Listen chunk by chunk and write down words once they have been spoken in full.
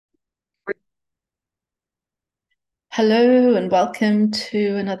Hello and welcome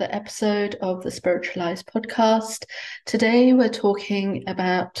to another episode of the Spiritualized podcast. Today we're talking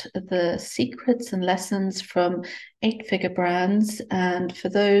about the secrets and lessons from eight-figure brands. And for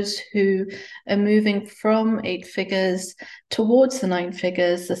those who are moving from eight figures towards the nine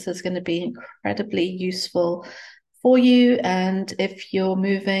figures, this is going to be incredibly useful for you. And if you're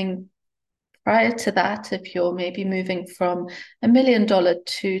moving prior to that, if you're maybe moving from $1 million to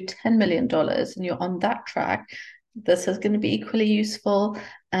 $10 million and you're on that track, this is going to be equally useful,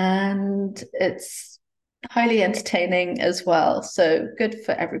 and it's highly entertaining as well. So good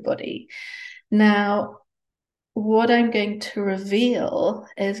for everybody. Now, what I'm going to reveal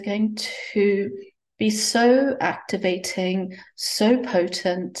is going to be so activating, so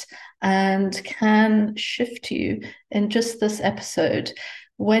potent, and can shift you in just this episode.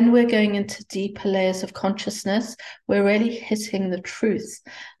 When we're going into deeper layers of consciousness, we're really hitting the truth.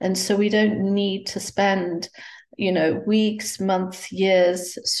 And so we don't need to spend weeks, months,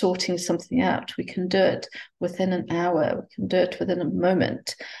 years sorting something out. We can do it within an hour. We can do it within a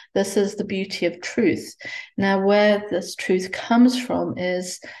moment. This is the beauty of truth. Now, where this truth comes from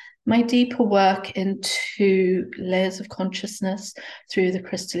is my deeper work into layers of consciousness through the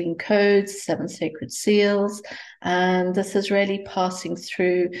crystalline codes, seven sacred seals. And this is really passing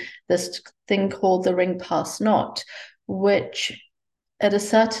through this thing called the ring pass knot, which at a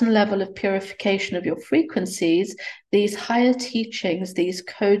certain level of purification of your frequencies, these higher teachings, these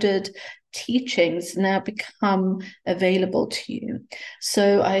coded teachings now become available to you.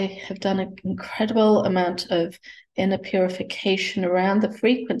 So I have done an incredible amount of inner purification around the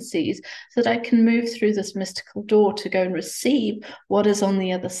frequencies so that I can move through this mystical door to go and receive what is on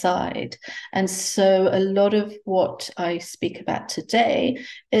the other side. And so a lot of what I speak about today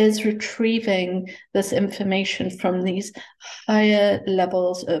is retrieving this information from these higher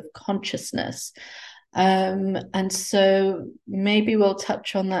levels of consciousness. And so maybe we'll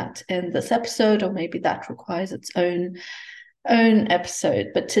touch on that in this episode, or maybe that requires its own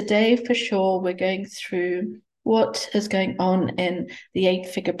episode. But today, for sure, we're going through what is going on in the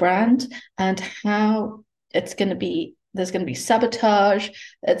eight-figure brand and how it's going to be. There's going to be sabotage.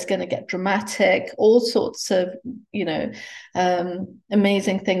 It's going to get dramatic. All sorts of,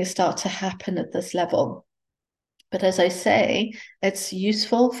 amazing things start to happen at this level. But as I say, it's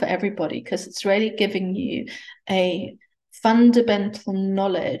useful for everybody because it's really giving you a fundamental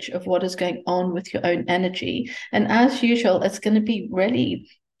knowledge of what is going on with your own energy. And as usual, it's going to be really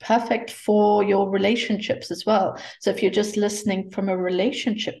perfect for your relationships as well. So if you're just listening from a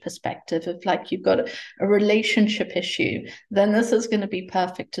relationship perspective, if like you've got a relationship issue, then this is going to be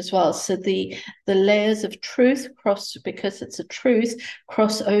perfect as well. So the layers of truth cross, because it's a truth,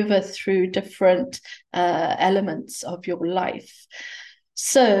 cross over through different elements of your life.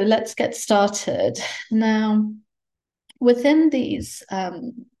 So let's get started. Now, within these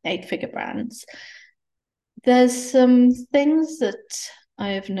eight-figure brands, there's some things that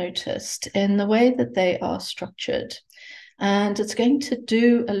I have noticed in the way that they are structured. And it's going to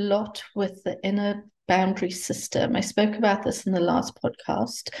do a lot with the inner boundary system. I spoke about this in the last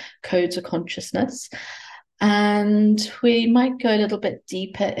podcast, Codes of Consciousness. And we might go a little bit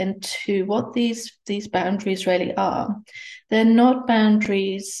deeper into what these boundaries really are. They're not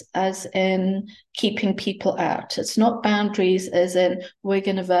boundaries as in keeping people out. It's not boundaries as in we're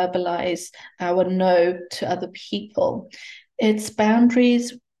going to verbalize our no to other people. It's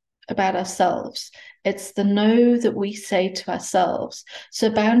boundaries about ourselves. It's the no that we say to ourselves. So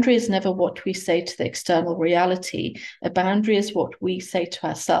boundary is never what we say to the external reality. A boundary is what we say to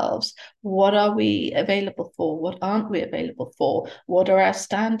ourselves. What are we available for? What aren't we available for? What are our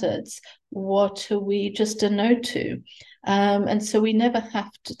standards? What are we just a no to? And so we never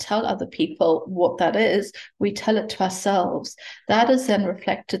have to tell other people what that is. We tell it to ourselves. That is then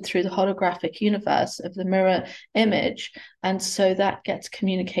reflected through the holographic universe of the mirror image. And so that gets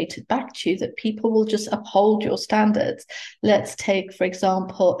communicated back to you that people will just uphold your standards. Let's take, for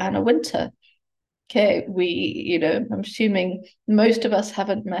example, Anna Wintour. Okay, I'm assuming most of us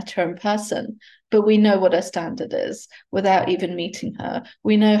haven't met her in person, but we know what her standard is without even meeting her.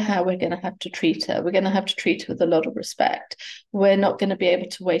 We know how we're going to have to treat her. We're going to have to treat her with a lot of respect. We're not going to be able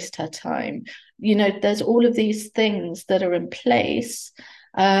to waste her time. There's all of these things that are in place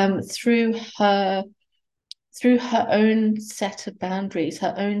through her own set of boundaries,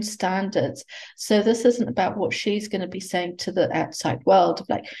 her own standards. So this isn't about what she's going to be saying to the outside world,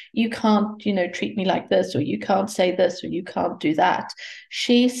 like, you can't, treat me like this, or you can't say this, or you can't do that.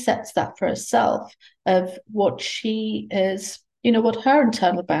 She sets that for herself of what she is, what her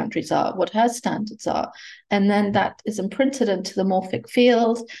internal boundaries are, what her standards are. And then that is imprinted into the morphic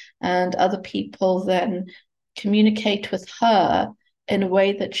field, and other people then communicate with her in a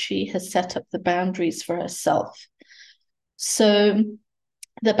way that she has set up the boundaries for herself. So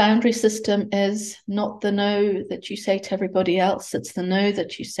the boundary system is not the no that you say to everybody else, it's the no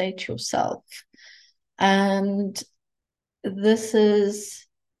that you say to yourself. And this is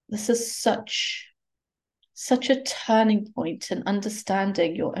such a turning point in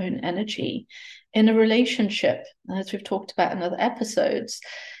understanding your own energy in a relationship. As we've talked about in other episodes,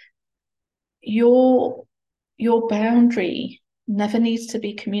 your boundary never needs to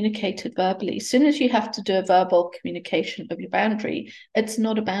be communicated verbally. As soon as you have to do a verbal communication of your boundary, it's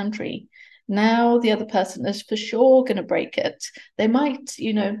not a boundary. Now the other person is for sure going to break it. They might,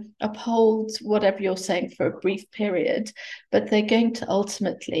 uphold whatever you're saying for a brief period, but they're going to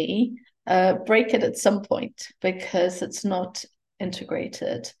ultimately break it at some point because it's not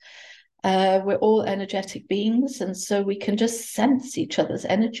integrated. We're all energetic beings, and so we can just sense each other's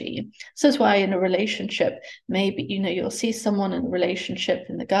energy. So that's why in a relationship, maybe you'll see someone in a relationship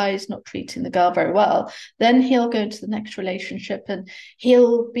and the guy's not treating the girl very well. Then he'll go into the next relationship and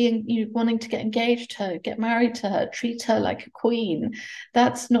he'll be wanting to get engaged to her, get married to her, treat her like a queen.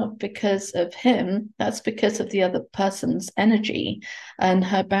 That's not because of him. That's because of the other person's energy and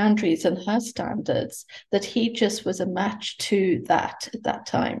her boundaries and her standards, that he just was a match to that at that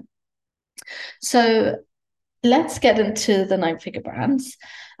time. So let's get into the 9-figure brands.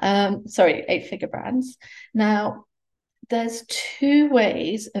 8-figure brands. Now, there's two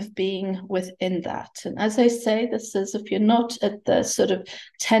ways of being within that. And as I say, this is if you're not at the sort of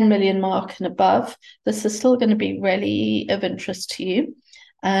 10 million mark and above, this is still going to be really of interest to you.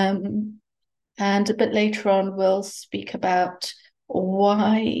 And a bit later on, we'll speak about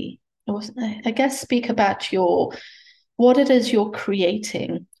speak about what it is you're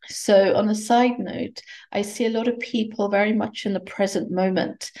creating. So on a side note, I see a lot of people very much in the present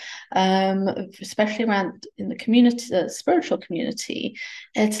moment, especially around in the community, the spiritual community.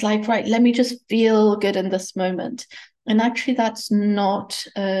 It's like, right, let me just feel good in this moment. And actually, that's not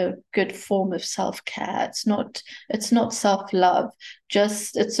a good form of self-care. It's not self-love.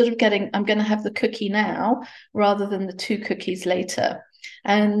 It's sort of I'm going to have the cookie now rather than the 2 cookies later.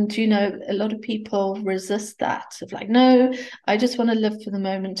 And, a lot of people resist that of like, no, I just want to live for the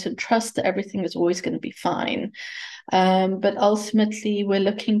moment and trust that everything is always going to be fine. But ultimately, we're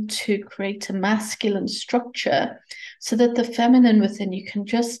looking to create a masculine structure so that the feminine within you can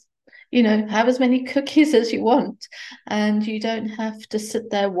just, have as many cookies as you want. And you don't have to sit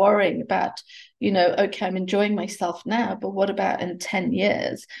there worrying about, okay, I'm enjoying myself now, but what about in 10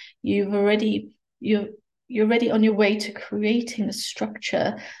 years? You're already on your way to creating a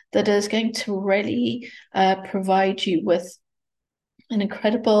structure that is going to really provide you with an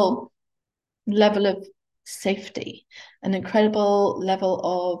incredible level of safety, an incredible level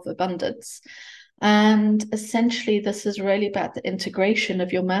of abundance. And essentially, this is really about the integration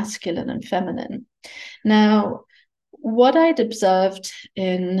of your masculine and feminine. Now, what I'd observed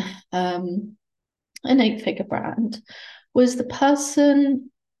in an 8-figure brand was the person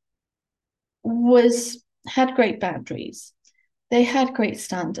had great boundaries. They had great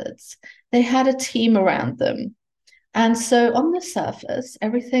standards. They had a team around them. And so on the surface,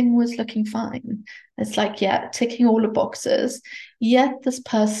 everything was looking fine. It's like, yeah, ticking all the boxes. Yet this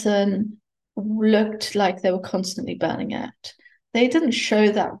person looked like they were constantly burning out. They didn't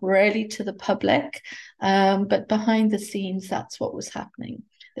show that really to the public, but behind the scenes, that's what was happening.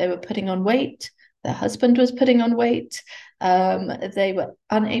 They were putting on weight. Their husband was putting on weight. They were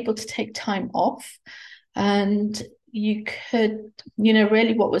unable to take time off. And you could,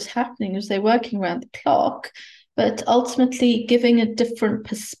 really what was happening is they're working around the clock, but ultimately giving a different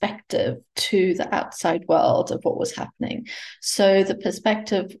perspective to the outside world of what was happening. So the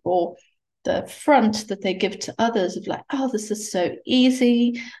perspective or the front that they give to others of like, oh, this is so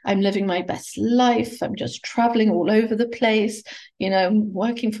easy. I'm living my best life. I'm just traveling all over the place,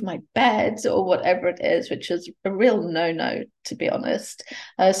 working for my bed or whatever it is, which is a real no-no, to be honest.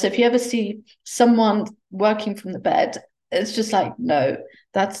 So if you ever see someone working from the bed, it's just like, no,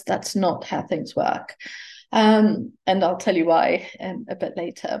 that's not how things work. And I'll tell you why a bit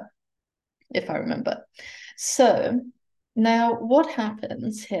later, if I remember. So now what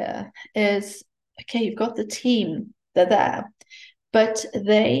happens here is, okay, you've got the team, they're there, but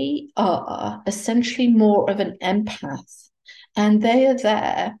they are essentially more of an empath, and they are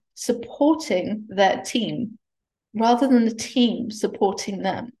there supporting their team rather than the team supporting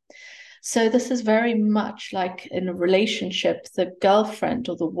them. So this is very much like in a relationship, the girlfriend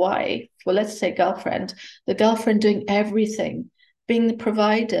or the wife, well, let's say girlfriend, the girlfriend doing everything being the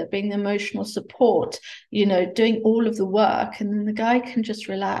provider, being the emotional support, doing all of the work, and then the guy can just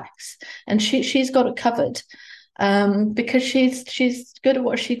relax. And she's got it covered, because she's good at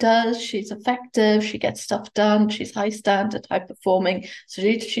what she does. She's effective. She gets stuff done. She's high standard, high performing. So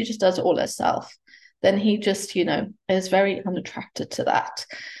she just does it all herself. Then he just, is very unattracted to that.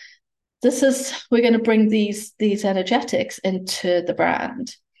 We're going to bring these energetics into the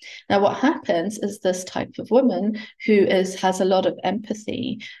brand. Now, what happens is this type of woman who has a lot of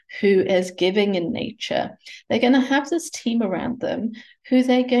empathy, who is giving in nature, they're going to have this team around them who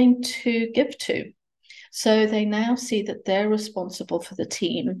they're going to give to. So they now see that they're responsible for the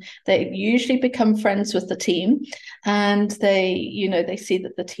team. They usually become friends with the team, and they see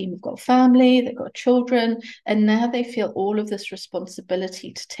that the team have got family, they've got children, and now they feel all of this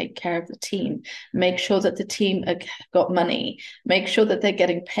responsibility to take care of the team, make sure that the team have got money, make sure that they're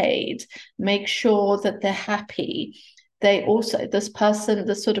getting paid, make sure that they're happy. This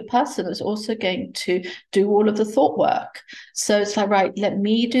sort of person is also going to do all of the thought work. So it's like, right, let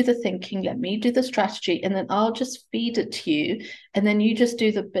me do the thinking, let me do the strategy, and then I'll just feed it to you. And then you just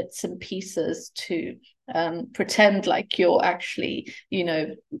do the bits and pieces to pretend like you're actually,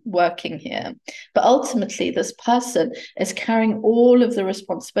 working here. But ultimately, this person is carrying all of the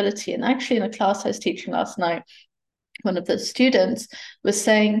responsibility. And actually, in a class I was teaching last night, one of the students was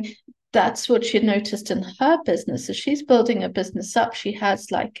saying, that's what she noticed in her business. As she's building a business up, she has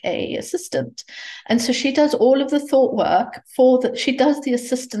like a assistant, and so she does all of the thought work she does the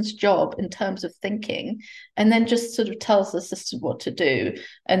assistant's job in terms of thinking, and then just sort of tells the assistant what to do,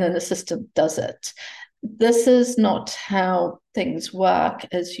 and then the assistant does it. This is not how things work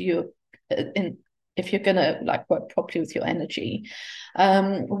if you're going to work properly with your energy.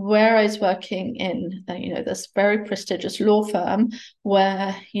 Where I was working in, this very prestigious law firm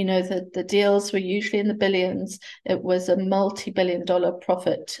where, the deals were usually in the billions. It was a multi-billion-dollar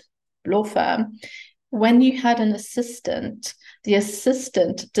profit law firm. When you had an assistant, the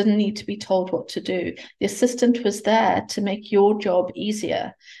assistant didn't need to be told what to do. The assistant was there to make your job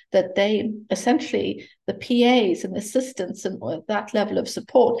easier. That they essentially, the PAs and assistants and that level of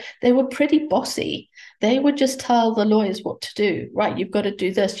support, they were pretty bossy. They would just tell the lawyers what to do. Right, you've got to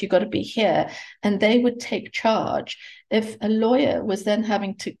do this, you've got to be here. And they would take charge. If a lawyer was then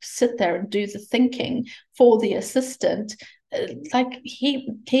having to sit there and do the thinking for the assistant,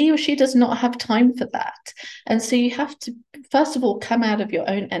 he or she does not have time for that. And so you have to, first of all, come out of your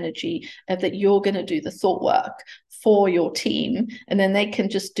own energy that you're going to do the thought work for your team, and then they can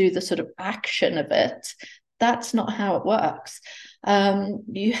just do the sort of action of it. That's not how it works.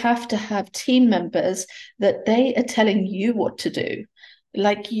 You have to have team members that they are telling you what to do.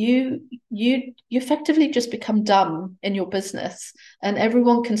 Like you effectively just become dumb in your business, and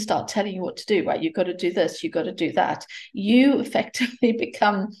everyone can start telling you what to do. Right, you've got to do this, you've got to do that. You effectively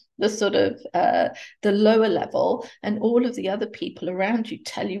become the sort of the lower level, and all of the other people around you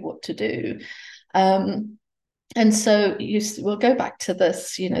tell you what to do. And so we'll go back to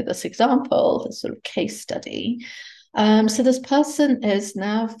this, this example, this sort of case study. So this person is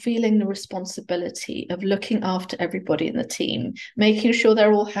now feeling the responsibility of looking after everybody in the team, making sure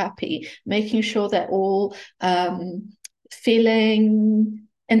they're all happy, making sure they're all feeling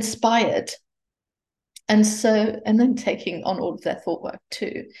inspired. And then taking on all of their thought work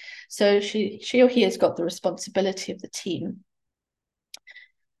too. So she or he has got the responsibility of the team.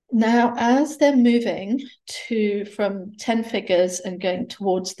 Now, as they're moving from 10 figures and going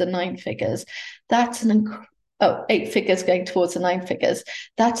towards the 9 figures, that's 8 figures going towards the 9 figures.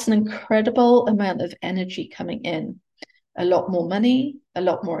 That's an incredible amount of energy coming in. A lot more money, a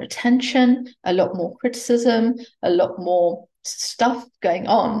lot more attention, a lot more criticism, a lot more stuff going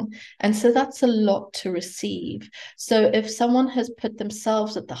on. And so that's a lot to receive. So if someone has put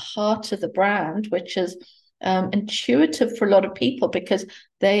themselves at the heart of the brand, which is intuitive for a lot of people because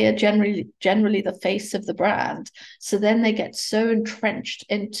they are generally the face of the brand. So then they get so entrenched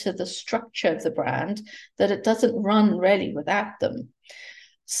into the structure of the brand that it doesn't run really without them.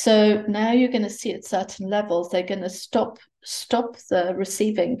 So now you're going to see at certain levels, they're going to stop the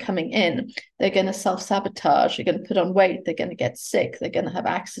receiving coming in. They're going to self-sabotage. They're going to put on weight. They're going to get sick. They're going to have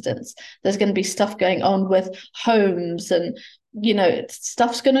accidents. There's going to be stuff going on with homes, and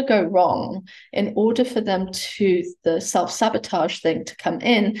stuff's going to go wrong in order for the self-sabotage thing to come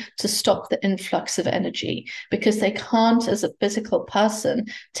in to stop the influx of energy, because they can't, as a physical person,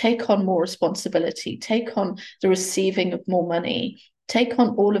 take on more responsibility, take on the receiving of more money, take on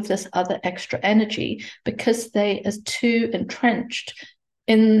all of this other extra energy, because they are too entrenched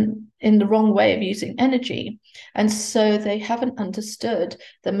in the wrong way of using energy. And so they haven't understood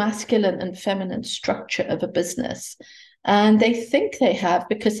the masculine and feminine structure of a business. And they think they have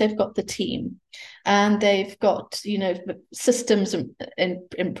because they've got the team and they've got, systems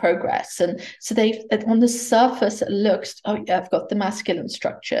in progress. And so they, on the surface, it looks, oh yeah, I've got the masculine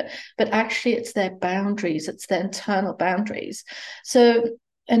structure, but actually it's their boundaries, it's their internal boundaries. So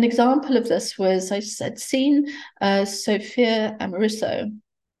an example of this was I'd seen Sophia Amoruso.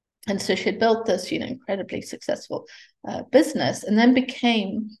 And so she had built this, incredibly successful business, and then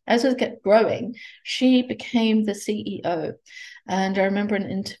became, as it kept growing, she became the CEO. And I remember an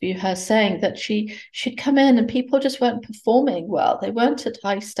interview her saying that she'd come in and people just weren't performing well. They weren't at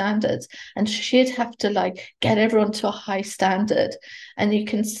high standards, and she'd have to like get everyone to a high standard. And you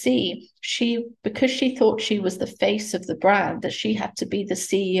can see because she thought she was the face of the brand, that she had to be the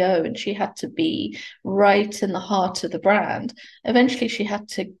CEO and she had to be right in the heart of the brand. Eventually, she had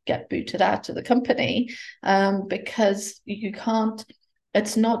to get booted out of the company because you can't.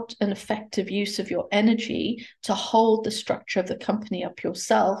 It's not an effective use of your energy to hold the structure of the company up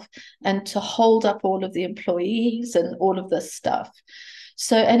yourself and to hold up all of the employees and all of this stuff.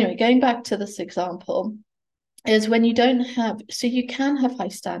 So anyway, going back to this example, is when you don't have, so you can have high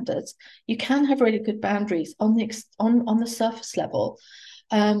standards, you can have really good boundaries on the surface level,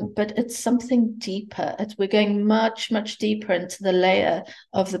 but it's something deeper. We're going much, much deeper into the layer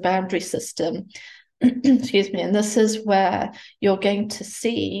of the boundary system. Excuse me. And this is where you're going to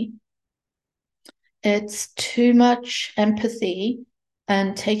see it's too much empathy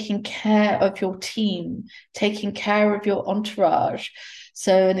and taking care of your team, taking care of your entourage.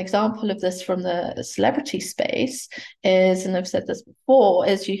 So an example of this from the celebrity space is, and I've said this before,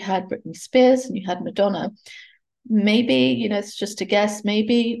 is you had Britney Spears and you had Madonna. Maybe, it's just a guess,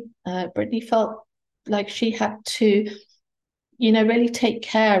 maybe Britney felt like she had to, really take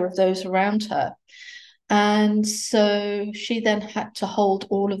care of those around her. And so she then had to hold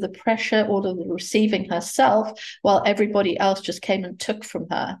all of the pressure, all of the receiving herself, while everybody else just came and took from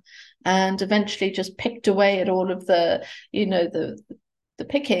her and eventually just picked away at all of the, the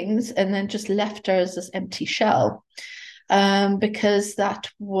pickings, and then just left her as this empty shell. Because that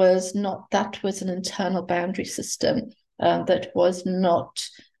was an internal boundary system that was not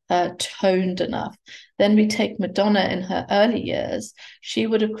toned enough. Then we take Madonna in her early years. She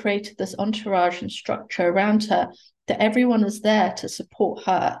would have created this entourage and structure around her that everyone is there to support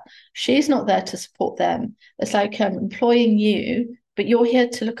her. She's not there to support them. It's like I'm employing you, but you're here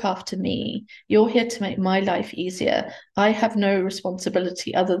to look after me. You're here to make my life easier. I have no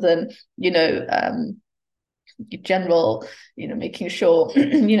responsibility other than, general, making sure,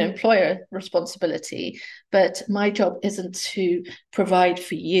 employer responsibility. But my job isn't to provide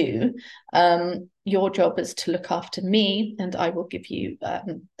for you. Your job is to look after me, and I will give you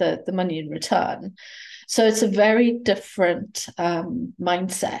the money in return. So it's a very different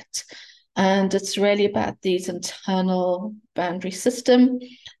mindset. And it's really about these internal boundary system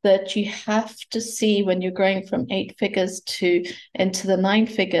that you have to see when you're growing from 8 figures to into the 9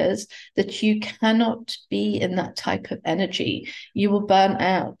 figures, that you cannot be in that type of energy. You will burn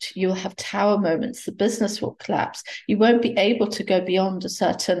out. You'll have tower moments. The business will collapse. You won't be able to go beyond a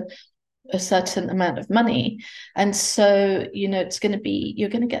certain amount of money. And so, it's going to be, you're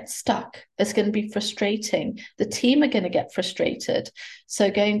going to get stuck. It's going to be frustrating. The team are going to get frustrated. So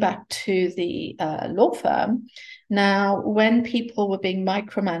going back to the law firm, now, when people were being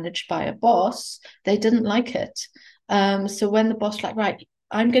micromanaged by a boss, they didn't like it. So when the boss like, right,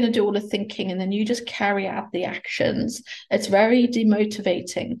 I'm going to do all the thinking and then you just carry out the actions, it's very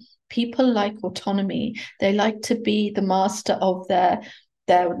demotivating. People like autonomy. They like to be the master of their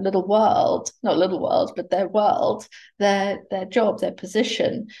little world, not little world, but their world, their job, their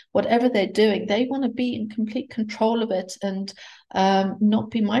position, whatever they're doing, they want to be in complete control of it and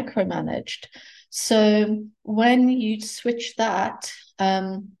not be micromanaged. So when you switch that,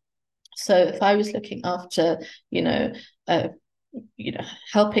 so if I was looking after,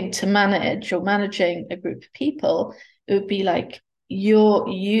 helping to manage or managing a group of people, it would be like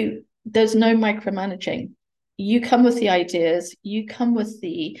there's no micromanaging. You come with the ideas, you come with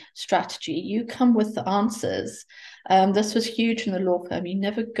the strategy, you come with the answers. This was huge in the law firm. You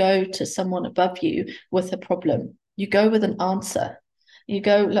never go to someone above you with a problem. You go with an answer. You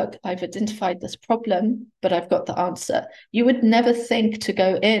go, look, I've identified this problem, but I've got the answer. You would never think to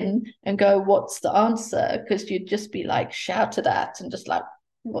go in and go, what's the answer? Because you'd just be like shouted at and just like,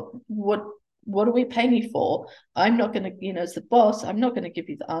 what are we paying you for? I'm not going to, as the boss, I'm not going to give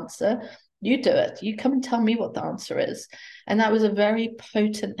you the answer. You do it. You come and tell me what the answer is. And that was a very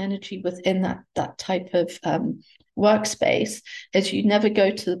potent energy within that type of workspace, is you never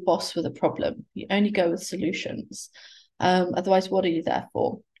go to the boss with a problem. You only go with solutions. Otherwise, what are you there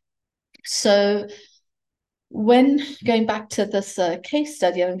for? So when going back to this case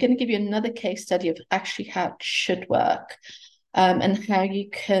study, I'm going to give you another case study of actually how it should work. And how you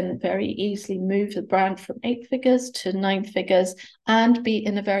can very easily move the brand from 8 figures to 9 figures and be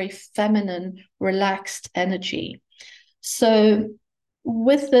in a very feminine, relaxed energy. So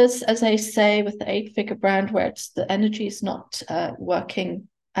with this, as I say, with the 8 figure brand where the energy is not working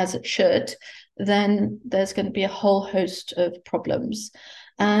as it should, then there's going to be a whole host of problems.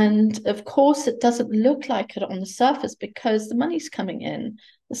 And of course, it doesn't look like it on the surface because the money's coming in,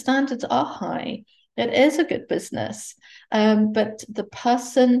 the standards are high. It is a good business, but the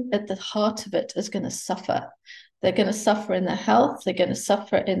person at the heart of it is going to suffer. They're going to suffer in their health. They're going to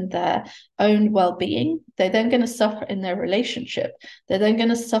suffer in their own well-being. They're then going to suffer in their relationship. They're then going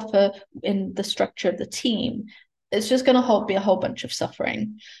to suffer in the structure of the team. It's just going to be a whole bunch of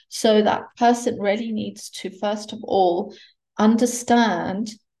suffering. So that person really needs to, first of all,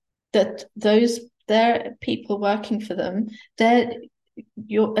 understand that they're people working for them. If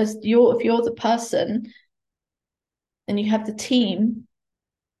you're the person and you have the team,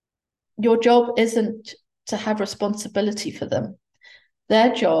 your job isn't to have responsibility for them.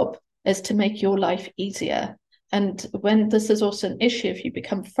 Their job is to make your life easier. And when this is also an issue, if you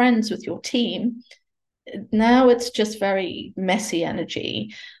become friends with your team, now it's just very messy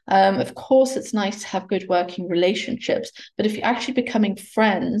energy. Of course, it's nice to have good working relationships, but if you're actually becoming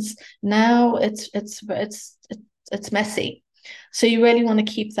friends, now it's messy. So you really want to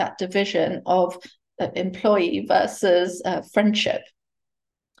keep that division of employee versus friendship.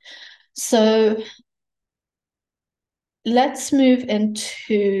 So let's move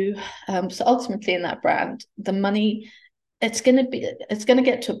into so ultimately in that brand, the money, it's going to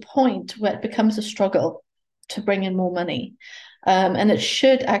get to a point where it becomes a struggle to bring in more money. And it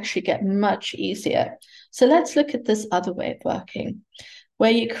should actually get much easier. So let's look at this other way of working,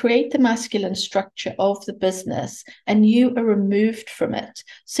 where you create the masculine structure of the business and you are removed from it.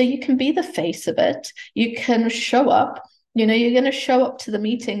 So you can be the face of it. You can show up, you're going to show up to the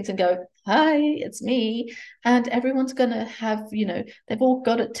meetings and go, hi, it's me. And everyone's going to have, they've all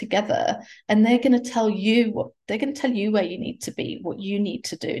got it together and they're going to tell you where you need to be, what you need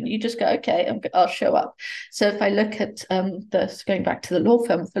to do. And you just go, okay, I'll show up. So if I look at this, going back to the law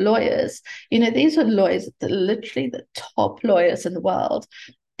firm for lawyers, these are lawyers that are literally the top lawyers in the world.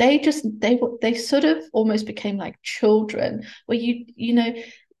 They sort of almost became like children where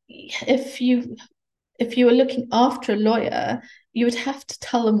if you were looking after a lawyer, you would have to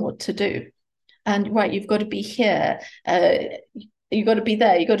tell them what to do. And right, you've got to be here. You've got to be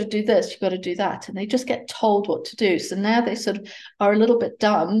there. You've got to do this. You've got to do that. And they just get told what to do. So now they sort of are a little bit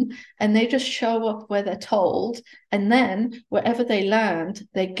dumb and they just show up where they're told. And then wherever they land,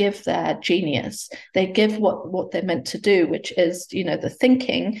 they give their genius. They give what they're meant to do, which is, the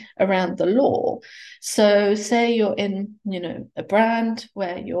thinking around the law. So say you're in, a brand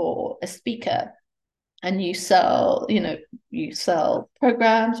where you're a speaker and you sell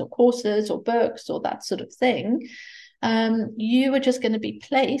programs or courses or books or that sort of thing, you are just going to be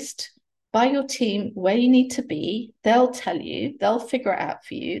placed by your team where you need to be. They'll tell you, they'll figure it out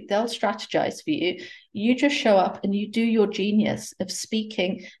for you, they'll strategize for you. You just show up and you do your genius of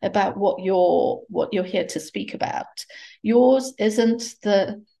speaking about what you're here to speak about. Yours isn't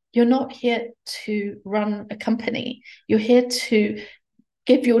you're not here to run a company. You're here to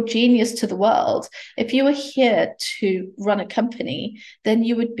give your genius to the world. If you were here to run a company, then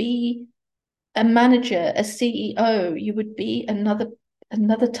you would be a manager, a CEO. You would be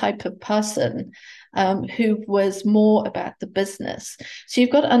another type of person who was more about the business. So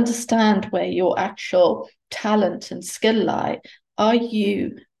you've got to understand where your actual talent and skill lie. Are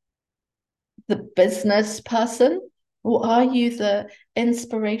you the business person? Or are you the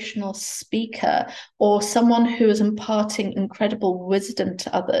inspirational speaker or someone who is imparting incredible wisdom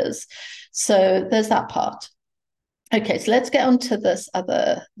to others? So there's that part. Okay, so let's get on to this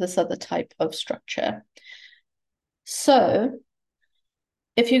other type of structure. So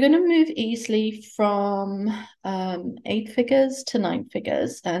if you're going to move easily from 8 figures to 9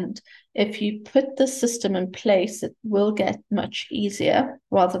 figures, and if you put the system in place, it will get much easier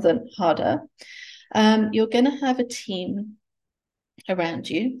rather than harder. You're going to have a team around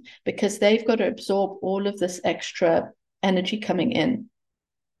you because they've got to absorb all of this extra energy coming in.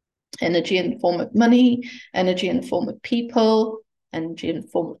 Energy in the form of money, energy in the form of people, energy in the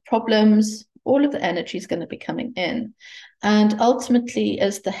form of problems. All of the energy is going to be coming in. And ultimately,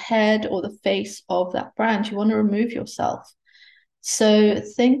 as the head or the face of that brand, you want to remove yourself. So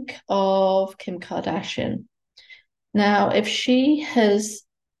think of Kim Kardashian. Now, if she has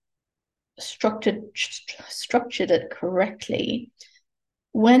structured it correctly,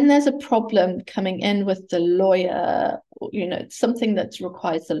 When there's a problem coming in with the lawyer, something that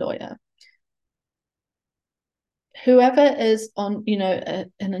requires the lawyer, whoever is on,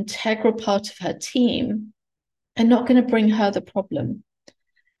 an integral part of her team are not going to bring her the problem.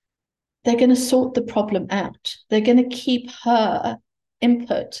 They're going to sort the problem out. They're going to keep her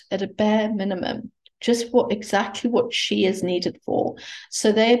input at a bare minimum, just exactly what she is needed for.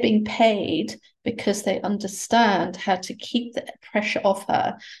 So they're being paid because they understand how to keep the pressure off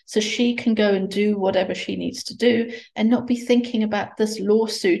her so she can go and do whatever she needs to do and not be thinking about this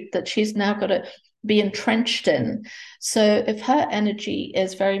lawsuit that she's now got to be entrenched in. So if her energy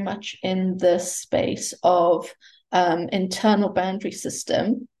is very much in the space of internal boundary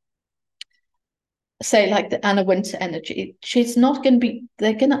system, say like the Anna Wintour energy, she's not going to be,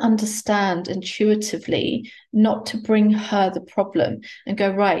 they're going to understand intuitively not to bring her the problem and go,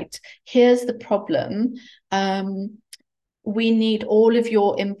 right, here's the problem. We need all of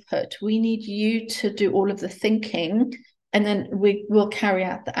your input. We need you to do all of the thinking, and then we will carry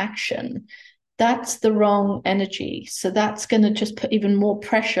out the action. That's the wrong energy. So that's going to just put even more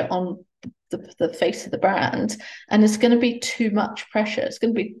pressure on the face of the brand, and it's going to be too much pressure. It's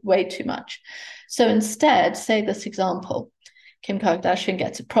going to be way too much. So instead, say this example, Kim Kardashian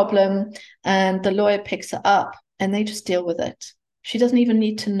gets a problem and the lawyer picks it up and they just deal with it. She doesn't even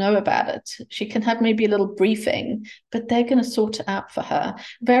need to know about it. She can have maybe a little briefing, but they're going to sort it out for her.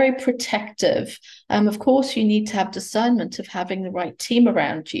 Very protective. Of course, you need to have discernment of having the right team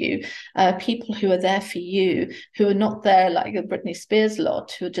around you, people who are there for you, who are not there like the Britney Spears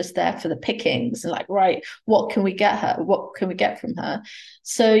lot, who are just there for the pickings and like, right, what can we get her? What can we get from her?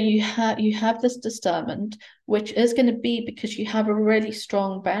 So you have this discernment, which is going to be because you have a really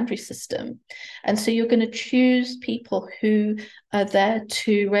strong boundary system. And so you're going to choose people who are there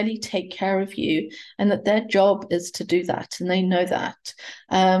to really take care of you, and that their job is to do that, and they know that,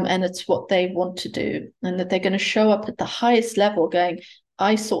 and it's what they want to do, and that they're going to show up at the highest level going,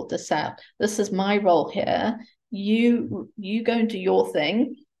 I sort this out, this is my role here, you go and do your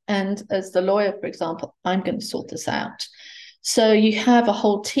thing, and as the lawyer, for example, I'm going to sort this out. So you have a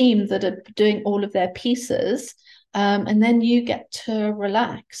whole team that are doing all of their pieces, and then you get to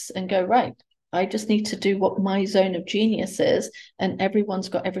relax and go, right, I just need to do what my zone of genius is, and everyone's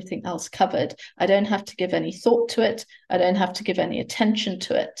got everything else covered. I don't have to give any thought to it. I don't have to give any attention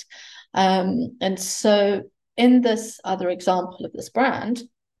to it. And so in this other example of this brand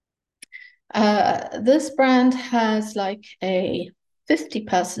has like a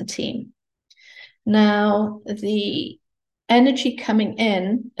 50-person team. Now, the energy coming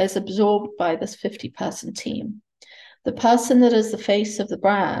in is absorbed by this 50-person team. The person that is the face of the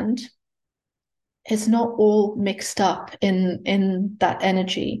brand is not all mixed up in that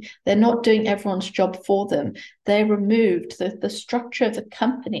energy. They're not doing everyone's job for them. They're removed. The structure of the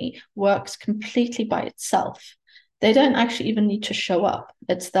company works completely by itself. They don't actually even need to show up.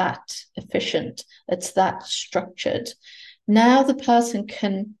 It's that efficient. It's that structured. Now the person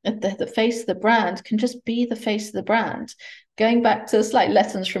can, the face of the brand can just be the face of the brand. Going back to slight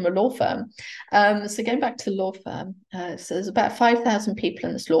lessons from a law firm. So going back to the law firm, so there's about 5,000 people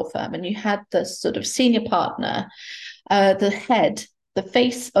in this law firm, and you had the sort of senior partner, the head, the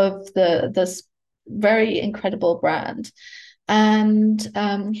face of this very incredible brand. And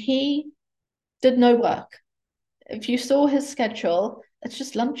he did no work. If you saw his schedule, it's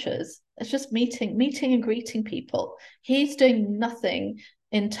just lunches. It's just meeting and greeting people. He's doing nothing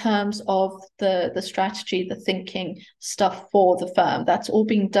in terms of the strategy, the thinking stuff for the firm. That's all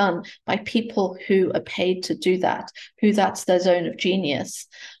being done by people who are paid to do that, who that's their zone of genius.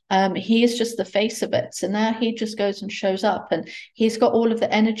 He is just the face of it. So now he just goes and shows up, and he's got all of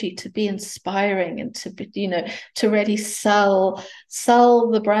the energy to be inspiring and to be, to really sell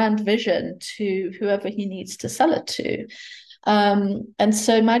the brand vision to whoever he needs to sell it to. And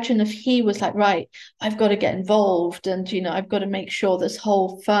so imagine if he was like, right, I've got to get involved, and I've got to make sure this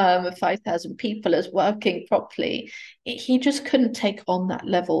whole firm of 5,000 people is working properly. He just couldn't take on that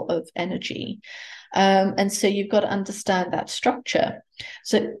level of energy. And so you've got to understand that structure.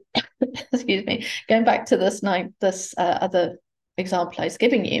 So excuse me, going back to this other example I was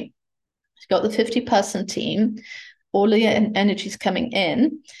giving you, you've got the 50-person team, all the energy's coming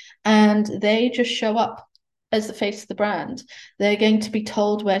in, and they just show up as the face of the brand. They're going to be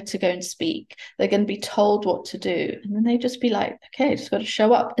told where to go and speak. They're going to be told what to do. And then they just be like, okay, just got to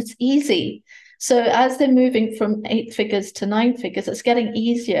show up. It's easy. So as they're moving from 8 figures to 9 figures, it's getting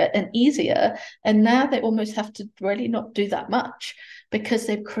easier and easier. And now they almost have to really not do that much, because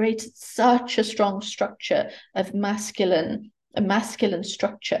they've created such a strong structure of a masculine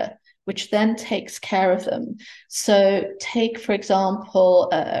structure, which then takes care of them. So take, for example,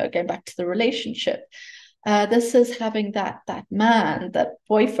 going back to the relationship, this is having that man, that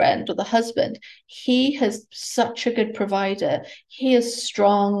boyfriend or the husband. He has such a good provider. He is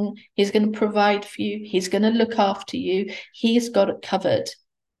strong. He's going to provide for you. He's going to look after you. He's got it covered.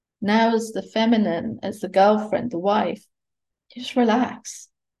 Now, as the feminine, as the girlfriend, the wife, just relax.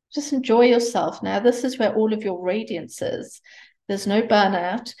 Just enjoy yourself. Now, this is where all of your radiance is. There's no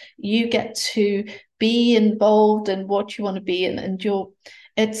burnout. You get to be involved in what you want to be in, and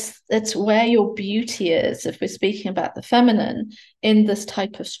it's where your beauty is. If we're speaking about the feminine in this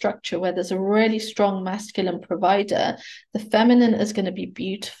type of structure where there's a really strong masculine provider, the feminine is going to be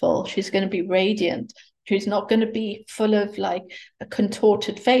beautiful. She's going to be radiant. She's not going to be full of like a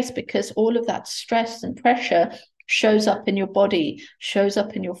contorted face, because all of that stress and pressure shows up in your body, shows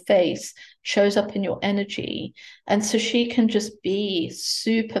up in your face, shows up in your energy. And so she can just be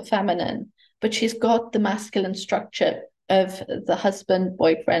super feminine, but she's got the masculine structure of the husband,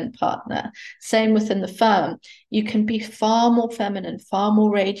 boyfriend, partner. Same within the firm. You can be far more feminine, far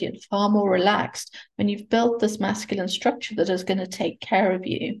more radiant, far more relaxed when you've built this masculine structure that is going to take care of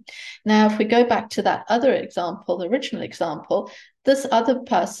you. Now, if we go back to that other example, the original example, this other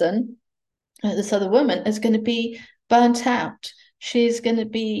person, this other woman is going to be burnt out. She's going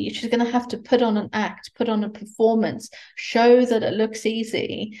to have to put on an act, put on a performance, show that it looks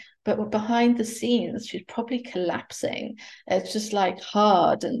easy, but behind the scenes, she's probably collapsing. It's just like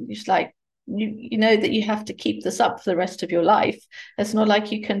hard, and it's like, you know that you have to keep this up for the rest of your life. It's not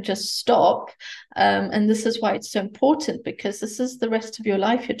like you can just stop. And this is why it's so important, because this is the rest of your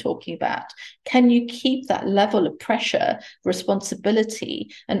life you're talking about. Can you keep that level of pressure,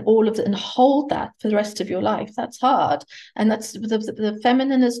 responsibility, and all of it, and hold that for the rest of your life? That's hard. And that's the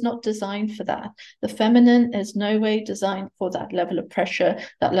feminine is not designed for that. The feminine is no way designed for that level of pressure,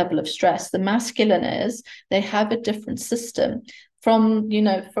 that level of stress. The masculine is, they have a different system. From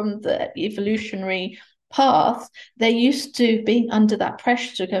the evolutionary path, they're used to being under that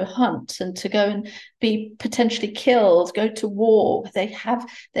pressure to go hunt and to go and be potentially killed, go to war.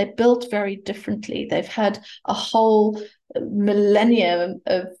 They're built very differently. They've had a whole millennium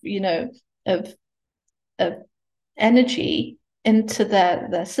of energy into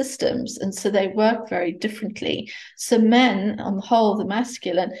their systems, and so they work very differently. So men, on the whole, the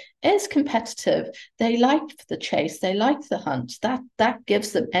masculine is competitive. They like the chase, they like the hunt. That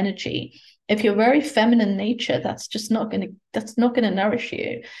gives them energy. If you're very feminine nature, that's not going to nourish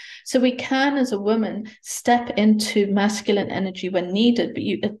you. So we can, as a woman, step into masculine energy when needed, but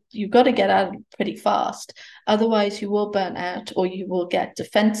you've got to get out pretty fast. Otherwise, you will burn out, or you will get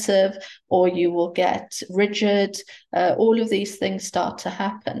defensive, or you will get rigid. All of these things start to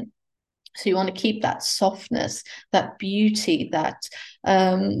happen. So you want to keep that softness, that beauty, that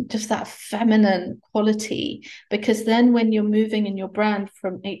just that feminine quality, because then when you're moving in your brand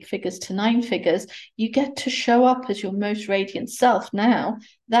from 8 figures to 9 figures, you get to show up as your most radiant self. Now,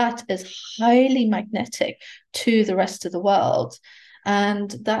 that is highly magnetic to the rest of the world.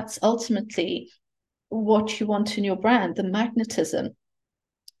 And that's ultimately what you want in your brand, the magnetism.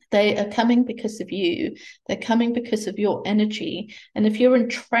 They are coming because of you. They're coming because of your energy. And if you're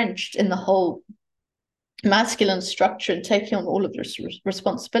entrenched in the whole masculine structure and taking on all of this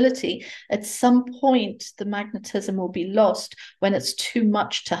responsibility, at some point, the magnetism will be lost when it's too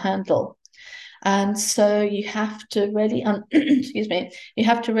much to handle. And so you have to really, excuse me, you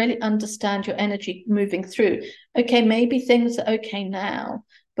have to really understand your energy moving through. Okay, maybe things are okay now,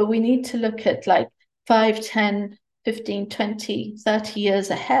 but we need to look at like 5, 10, 15, 20, 30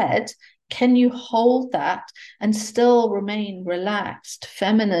 years ahead. Can you hold that and still remain relaxed,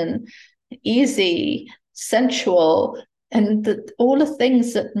 feminine, easy, sensual, and all the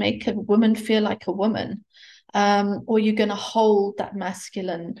things that make a woman feel like a woman? Or you're going to hold that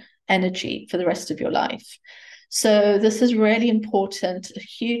masculine energy for the rest of your life. So this is really important, a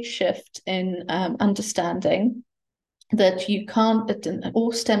huge shift in understanding that you can't, it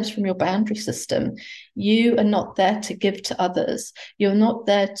all stems from your boundary system. You are not there to give to others. You're not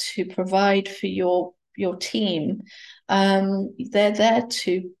there to provide for your team. They're there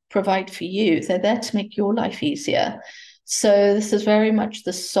to provide for you. They're there to make your life easier. So this is very much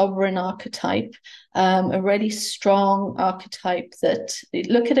the sovereign archetype, a really strong archetype that,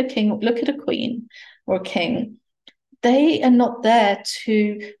 look at a king, look at a queen or a king. They are not there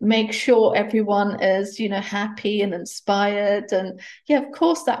to make sure everyone is, happy and inspired. And yeah, of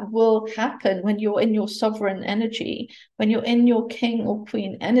course, that will happen when you're in your sovereign energy, when you're in your king or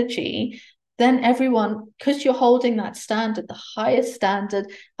queen energy. Then everyone, because you're holding that standard, the highest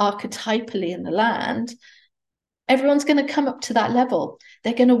standard archetypally in the land, Everyone's going to come up to that level.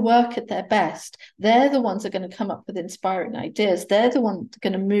 They're going to work at their best. They're the ones that are going to come up with inspiring ideas. They're the ones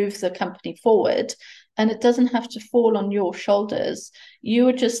going to move the company forward. And it doesn't have to fall on your shoulders. You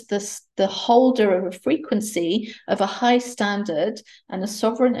are just the holder of a frequency of a high standard and a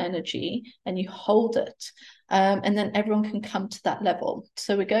sovereign energy, and you hold it. And then everyone can come to that level.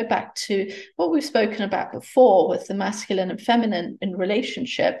 So we go back to what we've spoken about before with the masculine and feminine in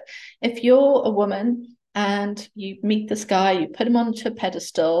relationship. If you're a woman and you meet this guy, you put him onto a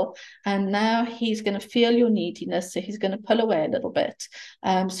pedestal, and now he's going to feel your neediness, so he's going to pull away a little bit.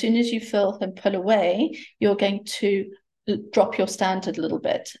 As soon as you feel him pull away, you're going to drop your standard a little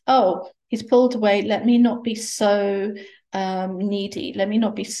bit. Oh, he's pulled away. Let me not be so needy. Let me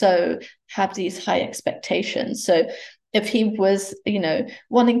not be so have these high expectations. So if he was,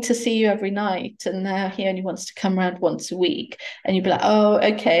 wanting to see you every night and now he only wants to come around once a week, and you'd be like, oh,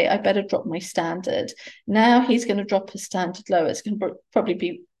 okay, I better drop my standard. Now he's going to drop his standard lower. It's going to probably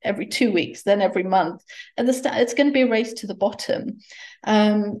be every 2 weeks, then every month. And it's going to be a race to the bottom.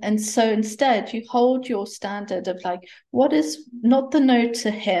 And so instead, you hold your standard of like, what is not the no to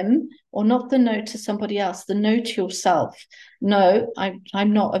him or not the no to somebody else, the no to yourself. No,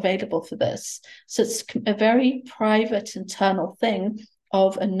 I'm not available for this. So it's a very private internal thing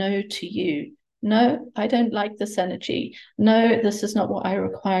of a no to you. No, I don't like this energy. No, this is not what I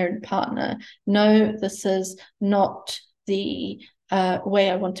require in a partner. No, this is not the way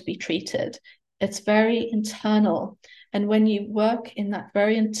I want to be treated. It's very internal. And when you work in that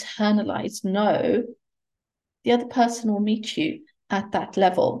very internalized no, the other person will meet you at that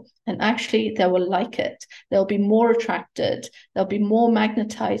level. And actually, they will like it. They'll be more attracted. They'll be more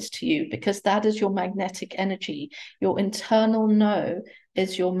magnetized to you because that is your magnetic energy. Your internal no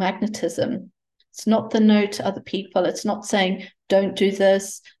is your magnetism. It's not the no to other people. It's not saying, don't do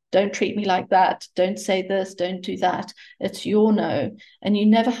this, don't treat me like that, don't say this, don't do that. It's your no. And you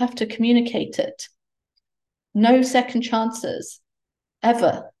never have to communicate it. No second chances,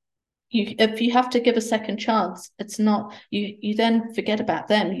 ever. If you have to give a second chance, it's not you then forget about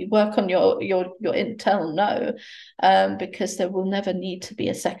them. You work on your internal no, because there will never need to be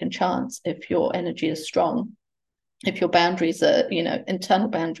a second chance if your energy is strong, if your boundaries are, internal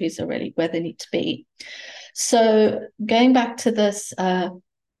boundaries are really where they need to be. So going back to this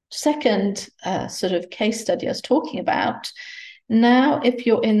second sort of case study I was talking about, now if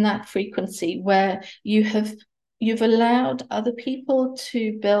you're in that frequency where you've allowed other people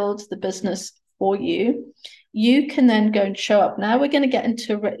to build the business for you, you can then go and show up. Now we're going to get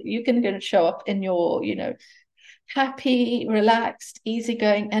into, you're going to go and show up in your, happy, relaxed,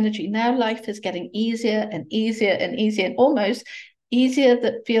 easygoing energy. Now life is getting easier and easier and easier, and almost easier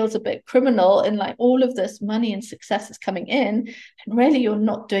that feels a bit criminal, and like all of this money and success is coming in, and really you're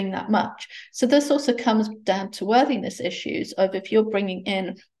not doing that much. So this also comes down to worthiness issues of if you're bringing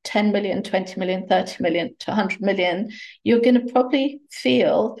in 10 million, 20 million, 30 million to 100 million, you're going to probably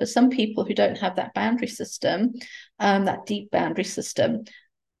feel, for some people who don't have that boundary system, that deep boundary system,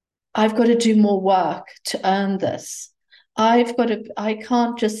 I've got to do more work to earn this. I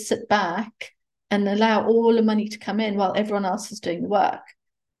can't just sit back and allow all the money to come in while everyone else is doing the work.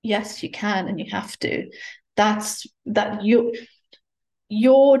 Yes, you can, and you have to.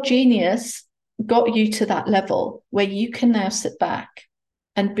 Your genius got you to that level where you can now sit back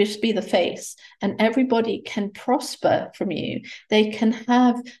and just be the face, and everybody can prosper from you. They can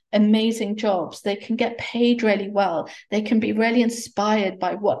have amazing jobs. They can get paid really well. They can be really inspired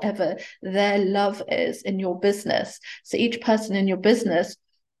by whatever their love is in your business. So each person in your business,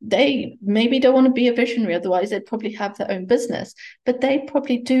 they maybe don't want to be a visionary, otherwise they'd probably have their own business, but they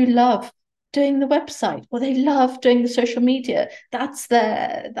probably do love doing the website, or they love doing the social media.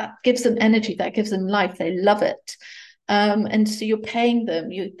 That gives them energy, that gives them life. They love it. And so you're paying them,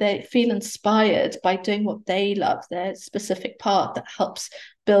 they feel inspired by doing what they love, their specific part that helps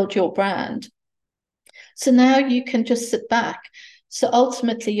build your brand. So now you can just sit back. So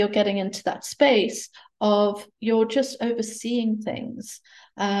ultimately you're getting into that space of you're just overseeing things.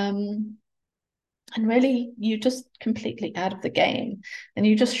 And really, you just completely out of the game, and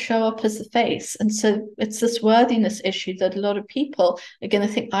you just show up as the face. And so it's this worthiness issue that a lot of people are going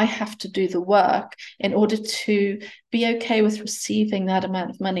to think, I have to do the work in order to be okay with receiving that amount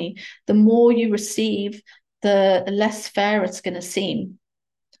of money. The more you receive, the less fair it's going to seem.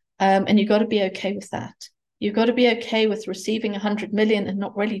 And you've got to be okay with that. You've got to be okay with receiving 100 million and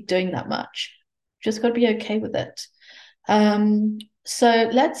not really doing that much. Just got to be okay with it. So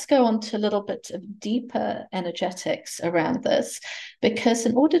let's go on to a little bit of deeper energetics around this, because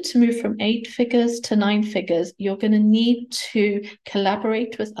in order to move from 8 figures to 9 figures, you're going to need to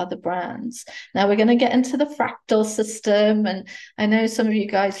collaborate with other brands. Now we're going to get into the fractal system, and I know some of you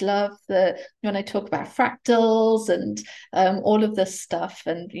guys love when I talk about fractals and all of this stuff,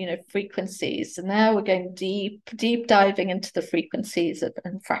 and frequencies. And now we're going deep diving into the frequencies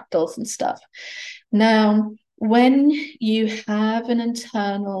and fractals and stuff. Now, when you have an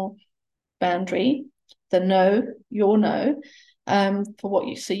internal boundary, the no, your no, for what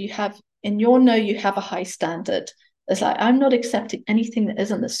you have in your no, you have a high standard. It's like, I'm not accepting anything that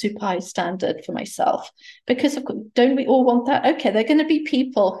isn't the super high standard for myself, because don't we all want that? Okay, there are going to be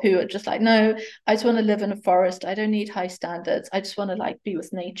people who are just like, no, I just want to live in a forest. I don't need high standards. I just want to be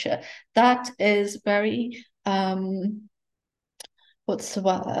with nature. That is very what's the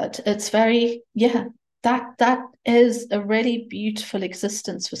word? It's very, yeah, that is a really beautiful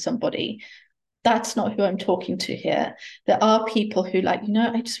existence for somebody. That's not who I'm talking to here. There are people who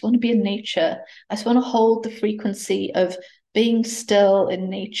I just want to be in nature. I just want to hold the frequency of being still in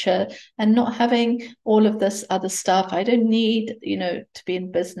nature and not having all of this other stuff. I don't need, to be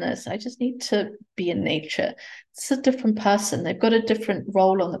in business. I just need to be in nature. It's a different person. They've got a different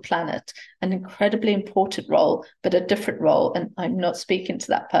role on the planet, an incredibly important role, but a different role. And I'm not speaking to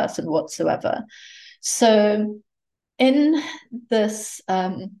that person whatsoever. So in this,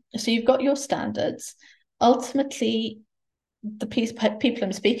 so you've got your standards. Ultimately, the people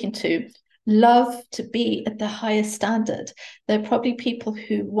I'm speaking to love to be at the highest standard. They're probably people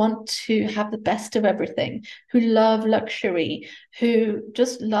who want to have the best of everything, who love luxury, who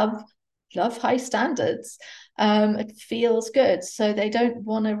just love high standards. It feels good, so they don't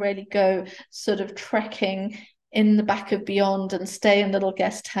want to really go sort of trekking in the back of beyond and stay in little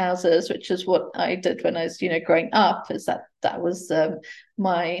guest houses, which is what I did when I was, growing up. Is that was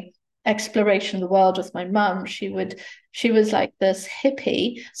my exploration of the world with my mum. She was like this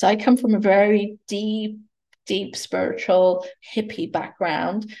hippie. So I come from a very deep spiritual hippie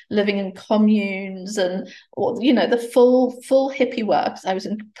background, living in communes and the full hippie works. I was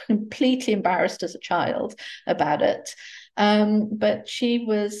completely embarrassed as a child about it. But she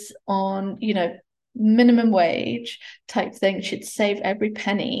was on, minimum wage type thing. She'd save every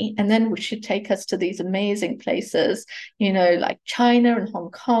penny, and then she'd take us to these amazing places, like China and Hong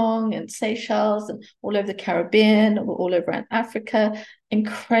Kong and Seychelles and all over the Caribbean, all over around Africa.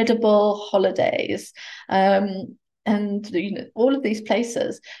 Incredible holidays. And all of these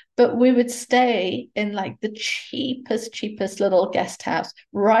places, but we would stay in the cheapest little guest house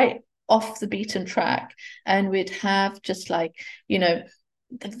right off the beaten track, and we'd have just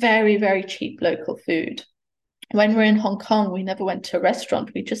the very, very cheap local food. When we're in Hong Kong, we never went to a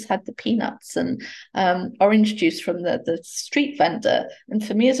restaurant. We just had the peanuts and orange juice from the street vendor. And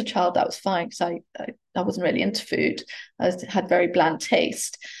for me as a child, that was fine, because I wasn't really into food. I had very bland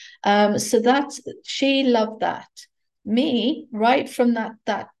taste. So she loved that. Me, right from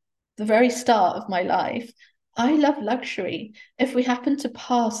the very start of my life, I love luxury. If we happen to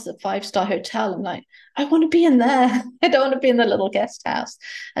pass a 5-star hotel, I'm like, I want to be in there. I don't want to be in the little guest house.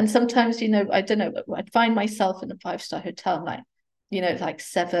 And sometimes, I don't know, I'd find myself in a 5-star hotel. I'm like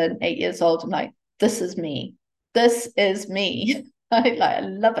 7, 8 years old. I'm like, this is me. This is me. I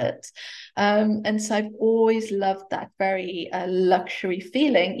love it. And so I've always loved that very luxury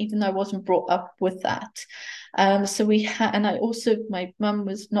feeling, even though I wasn't brought up with that. So we had, and my mum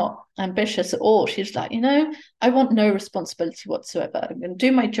was not ambitious at all. She was like, I want no responsibility whatsoever. I'm going to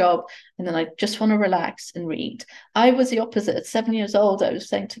do my job, and then I just want to relax and read. I was the opposite. At 7 years old, I was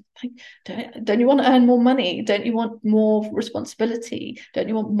saying to, don't you want to earn more money? Don't you want more responsibility? Don't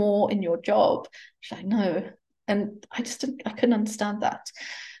you want more in your job? She's like, no. And I couldn't understand that.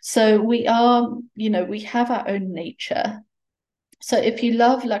 So we have our own nature. So if you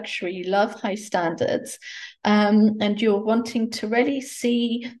love luxury, you love high standards, and you're wanting to really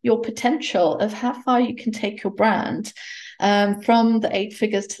see your potential of how far you can take your brand, from the 8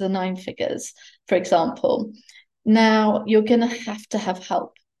 figures to the 9 figures, for example, now you're going to have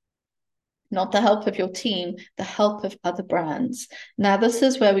help. Not the help of your team, the help of other brands. Now, this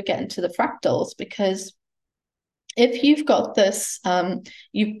is where we get into the fractals, because if you've got this,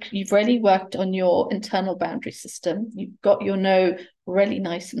 you've really worked on your internal boundary system. You've got your no really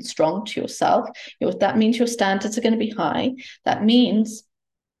nice and strong to yourself. That means your standards are going to be high. That means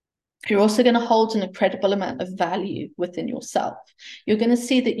you're also going to hold an incredible amount of value within yourself. You're going to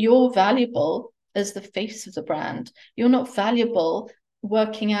see that you're valuable as the face of the brand. You're not valuable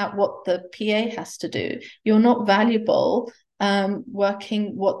working out what the PA has to do. You're not valuable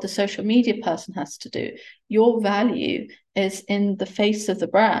working what the social media person has to do. Your value is in the face of the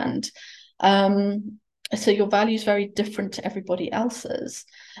brand. So your value is very different to everybody else's.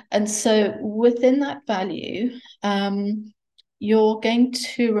 And so within that value, you're going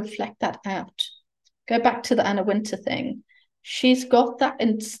to reflect that out. Go back to the Anna Wintour thing. She's got that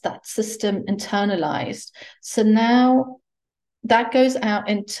system internalized. So now that goes out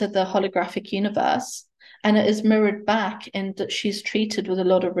into the holographic universe, and it is mirrored back in that she's treated with a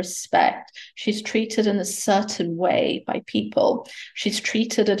lot of respect. She's treated in a certain way by people. She's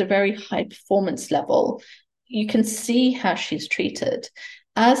treated at a very high performance level. You can see how she's treated.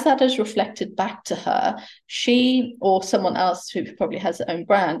 As that is reflected back to her, she or someone else who probably has their own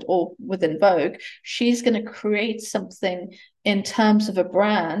brand or within Vogue, she's going to create something in terms of a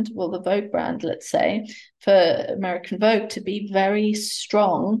brand, well, the Vogue brand, let's say, for American Vogue to be very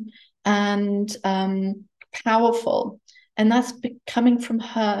strong and powerful. And that's coming from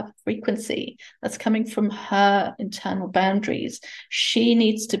her frequency. That's coming from her internal boundaries. She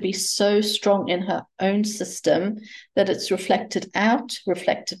needs to be so strong in her own system that it's reflected out,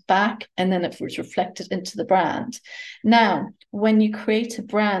 reflected back, and then it's reflected into the brand. Now, when you create a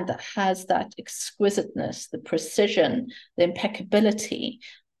brand that has that exquisiteness, the precision, the impeccability,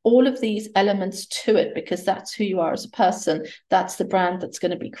 all of these elements to it, because that's who you are as a person, that's the brand that's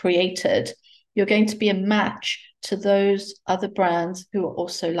going to be created. You're going to be a match to those other brands who are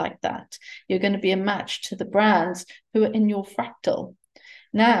also like that. You're going to be a match to the brands who are in your fractal.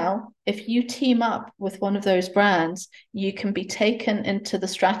 Now, if you team up with one of those brands, you can be taken into the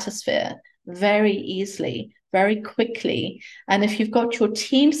stratosphere very easily, very quickly. And if you've got your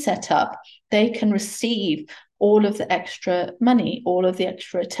team set up, they can receive all of the extra money, all of the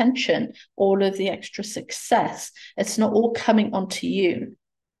extra attention, all of the extra success. It's not all coming onto you.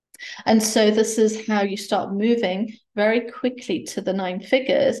 And so this is how you start moving very quickly to the 9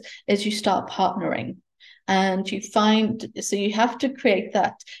 figures as you start partnering. And you find, so you have to create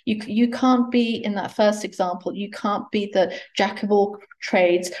that. You can't be, in that first example, you can't be the jack of all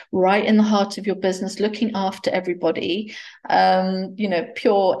trades right in the heart of your business, looking after everybody,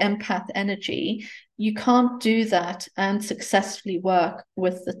 pure empath energy. You can't do that and successfully work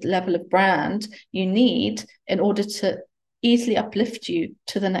with the level of brand you need in order to easily uplift you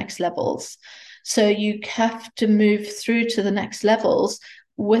to the next levels. So you have to move through to the next levels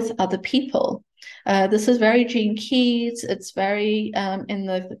with other people. This is very Gene Keys. It's very in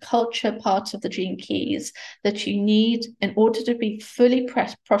the culture part of the Gene Keys that you need in order to be fully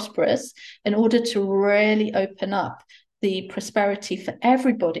prosperous, in order to really open up the prosperity for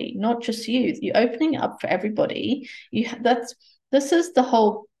everybody, not just you. You're opening it up for everybody. This is the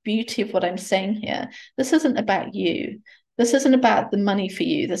whole beauty of what I'm saying here. This isn't about you. This isn't about the money for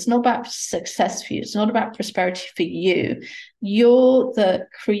you. This is not about success for you. It's not about prosperity for you. You're the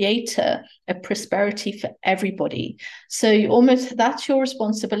creator of prosperity for everybody. So that's your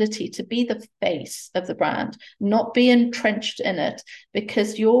responsibility to be the face of the brand, not be entrenched in it,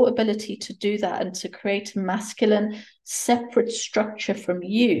 because your ability to do that and to create a masculine, separate structure from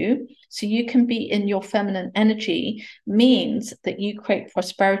you, so you can be in your feminine energy, means that you create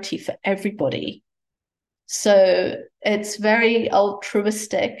prosperity for everybody. So it's very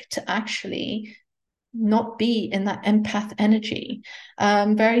altruistic to actually not be in that empath energy.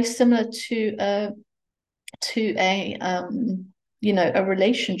 Very similar to a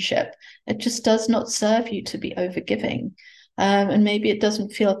relationship. It just does not serve you to be overgiving. And maybe it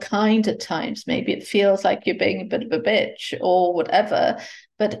doesn't feel kind at times. Maybe it feels like you're being a bit of a bitch or whatever.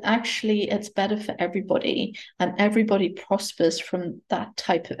 But actually, it's better for everybody, and everybody prospers from that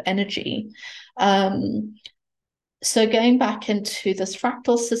type of energy. So going back into this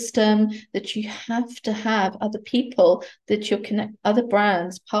fractal system, that you have to have other people that you're connect, other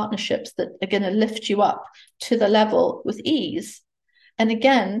brands, partnerships that are going to lift you up to the level with ease. And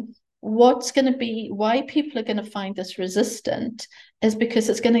again, why people are going to find this resistant is because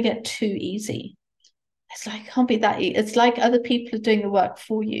it's going to get too easy. It's like, can't be that easy. It's like other people are doing the work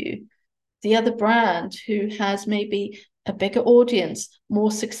for you. The other brand who has maybe a bigger audience,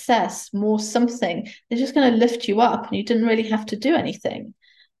 more success, more something, they're just going to lift you up and you didn't really have to do anything.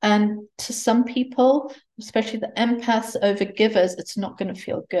 And to some people, especially the empaths, overgivers, it's not going to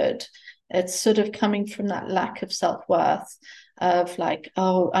feel good. It's sort of coming from that lack of self-worth of like,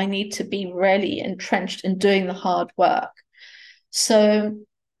 oh, I need to be really entrenched in doing the hard work. So,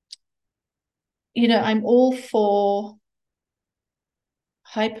 I'm all for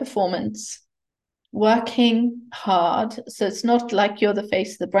high performance, working hard. So it's not like you're the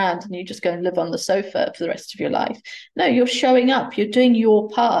face of the brand and you just go and live on the sofa for the rest of your life. No, you're showing up, you're doing your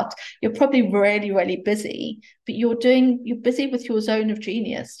part. You're probably really, really busy, but you're busy with your zone of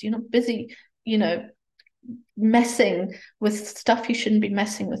genius. You're not busy, messing with stuff you shouldn't be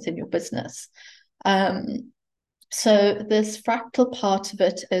messing with in your business. So this fractal part of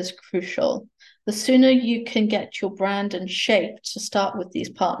it is crucial. The sooner you can get your brand in shape to start with these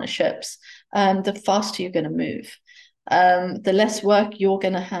partnerships, the faster you're going to move. The less work you're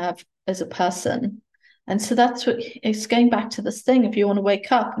going to have as a person. And so that's what it's going back to this thing. If you want to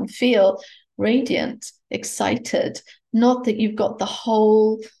wake up and feel radiant, excited, not that you've got the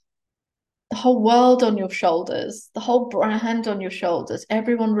whole world on your shoulders, the whole brand on your shoulders,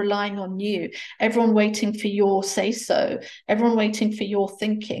 everyone relying on you, everyone waiting for your say so, everyone waiting for your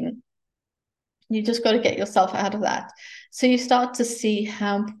thinking. You just got to get yourself out of that. So you start to see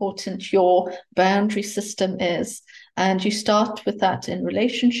how important your boundary system is. And you start with that in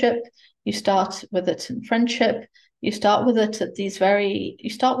relationship, you start with it in friendship, you start with it you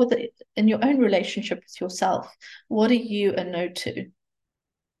start with it in your own relationship with yourself. What are you a no to?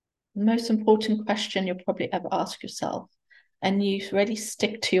 The most important question you'll probably ever ask yourself. And you really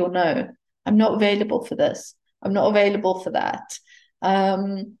stick to your no. I'm not available for this. I'm not available for that.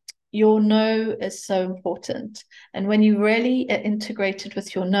 Your no is so important. And when you really are integrated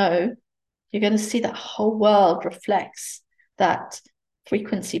with your no, you're going to see that whole world reflects that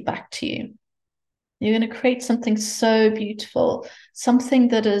frequency back to you. You're going to create something so beautiful, something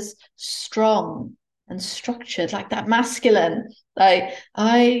that is strong and structured, like that masculine. Like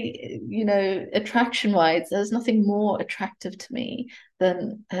attraction wise, there's nothing more attractive to me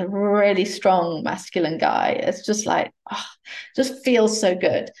than a really strong masculine guy. It's just like, just feels so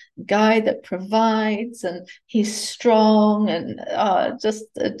good. Guy that provides and he's strong and just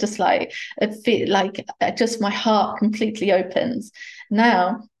like it feel like just my heart completely opens.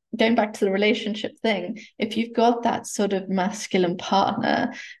 Now, going back to the relationship thing, if you've got that sort of masculine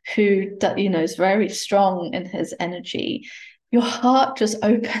partner who is very strong in his energy, your heart just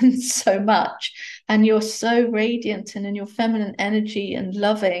opens so much and you're so radiant and in your feminine energy and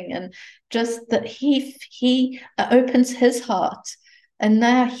loving, and just that he opens his heart and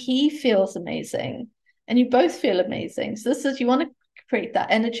now he feels amazing and you both feel amazing. So this is, you want to create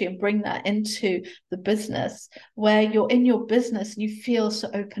that energy and bring that into the business where you're in your business and you feel so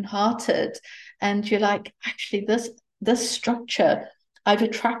open-hearted and you're like, actually this structure, I've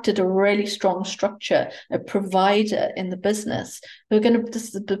attracted a really strong structure, a provider in the business who are going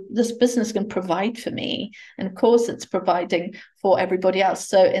to, this business can provide for me, and of course it's providing for everybody else.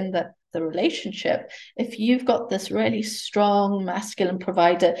 So in the relationship, if you've got this really strong masculine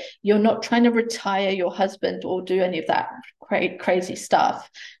provider, you're not trying to retire your husband or do any of that crazy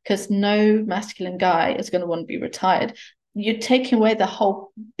stuff, because no masculine guy is going to want to be retired. You're taking away the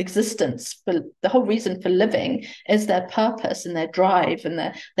whole existence, for the whole reason for living is their purpose and their drive and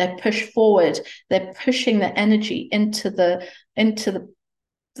their push forward. They're pushing their energy into the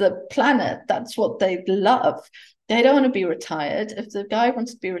planet. That's what they love. They don't want to be retired. If the guy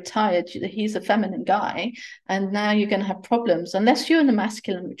wants to be retired, he's a feminine guy, and now you're going to have problems unless you're in the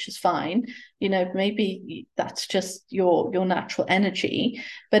masculine, which is fine. Maybe that's just your natural energy.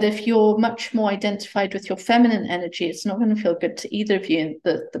 But if you're much more identified with your feminine energy, it's not going to feel good to either of you, and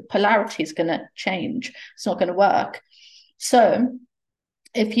the polarity is going to change. It's not going to work. So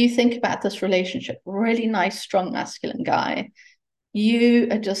if you think about this relationship, really nice, strong masculine guy, you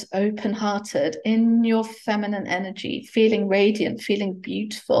are just open-hearted in your feminine energy, feeling radiant, feeling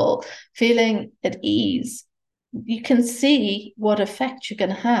beautiful, feeling at ease. You can see what effect you're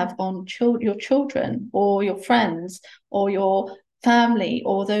going to have on your children or your friends or your family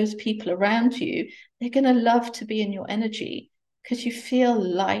or those people around you. They're going to love to be in your energy because you feel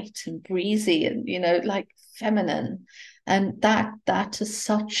light and breezy and, like feminine. And that is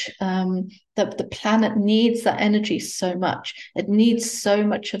such the planet needs that energy so much. It needs so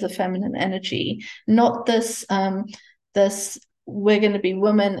much of the feminine energy, not this we're going to be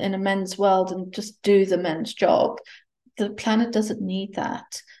women in a men's world and just do the men's job. The planet doesn't need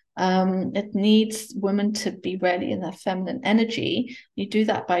that. It needs women to be really in their feminine energy. You do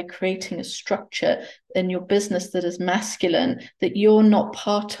that by creating a structure in your business that is masculine, that you're not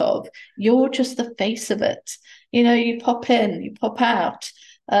part of. You're just the face of it. You pop in, you pop out,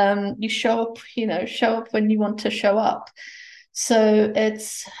 you show up when you want to show up. So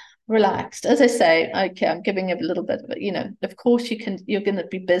it's relaxed. As I say, okay, I'm giving it a little bit of it, of course you're going to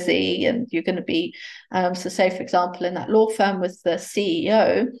be busy and you're going to be, so say, for example, in that law firm with the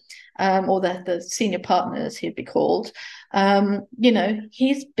CEO, or the senior partner, as he'd be called,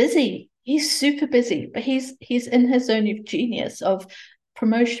 he's busy. He's super busy, but he's in his zone of genius of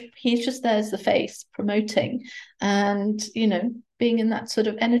promotion. He's just there as the face promoting, and being in that sort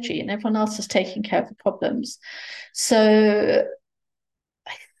of energy, and everyone else is taking care of the problems. So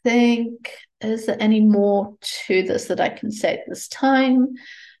I think, is there any more to this that I can say at this time?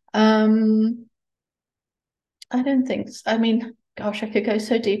 um I don't think so. I mean, gosh, I could go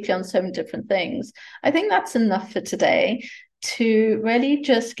so deeply on so many different things. I think that's enough for today to really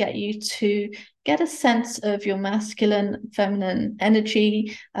just get you to get a sense of your masculine, feminine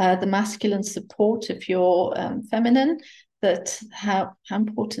energy, the masculine support of your feminine, that how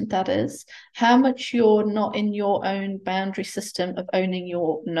important that is, how much you're not in your own boundary system of owning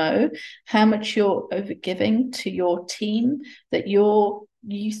your no, how much you're overgiving to your team, that you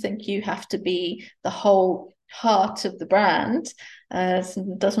think you have to be the whole heart of the brand.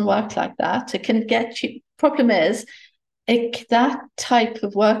 It doesn't work like that. It can get you. Problem is, that type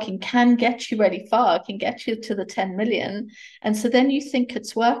of working can get you really far. It can get you to the 10 million, and so then you think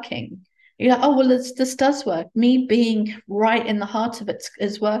it's working. You're like, oh well, this does work. Me being right in the heart of it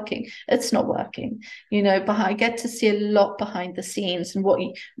is working. It's not working. But I get to see a lot behind the scenes, and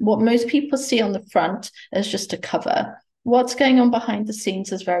what most people see on the front is just a cover. What's going on behind the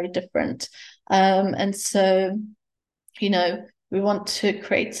scenes is very different. And so, we want to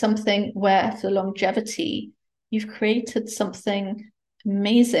create something where the longevity, you've created something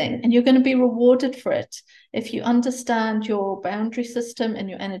amazing and you're going to be rewarded for it. If you understand your boundary system and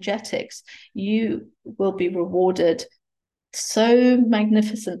your energetics, you will be rewarded so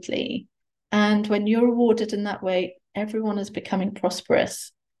magnificently. And when you're rewarded in that way, everyone is becoming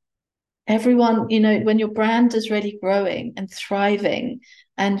prosperous. Everyone, when your brand is really growing and thriving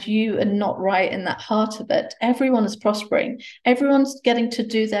and you are not right in that heart of it, everyone is prospering. Everyone's getting to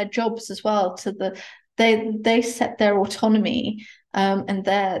do their jobs as well. They set their autonomy, and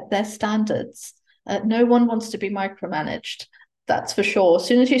their standards. No one wants to be micromanaged. That's for sure. As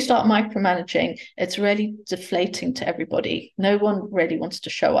soon as you start micromanaging, it's really deflating to everybody. No one really wants to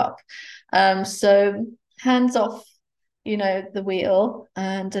show up. So hands off the wheel,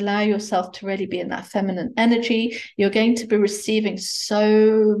 and allow yourself to really be in that feminine energy. You're going to be receiving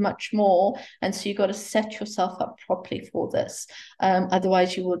so much more, and so you've got to set yourself up properly for this.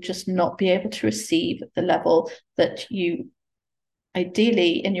 Otherwise you will just not be able to receive the level that you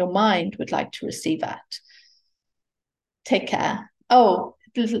ideally in your mind would like to receive at. Take care. Oh,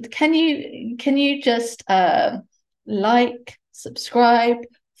 can you just like, subscribe,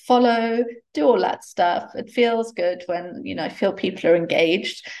 follow, do all that stuff? It feels good when I feel people are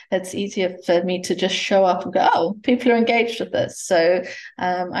engaged. It's easier for me to just show up and go, oh, people are engaged with this. So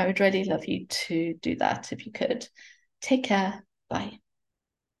I would really love you to do that if you could. Take care. Bye.